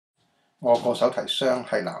我個手提箱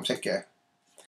係藍色嘅。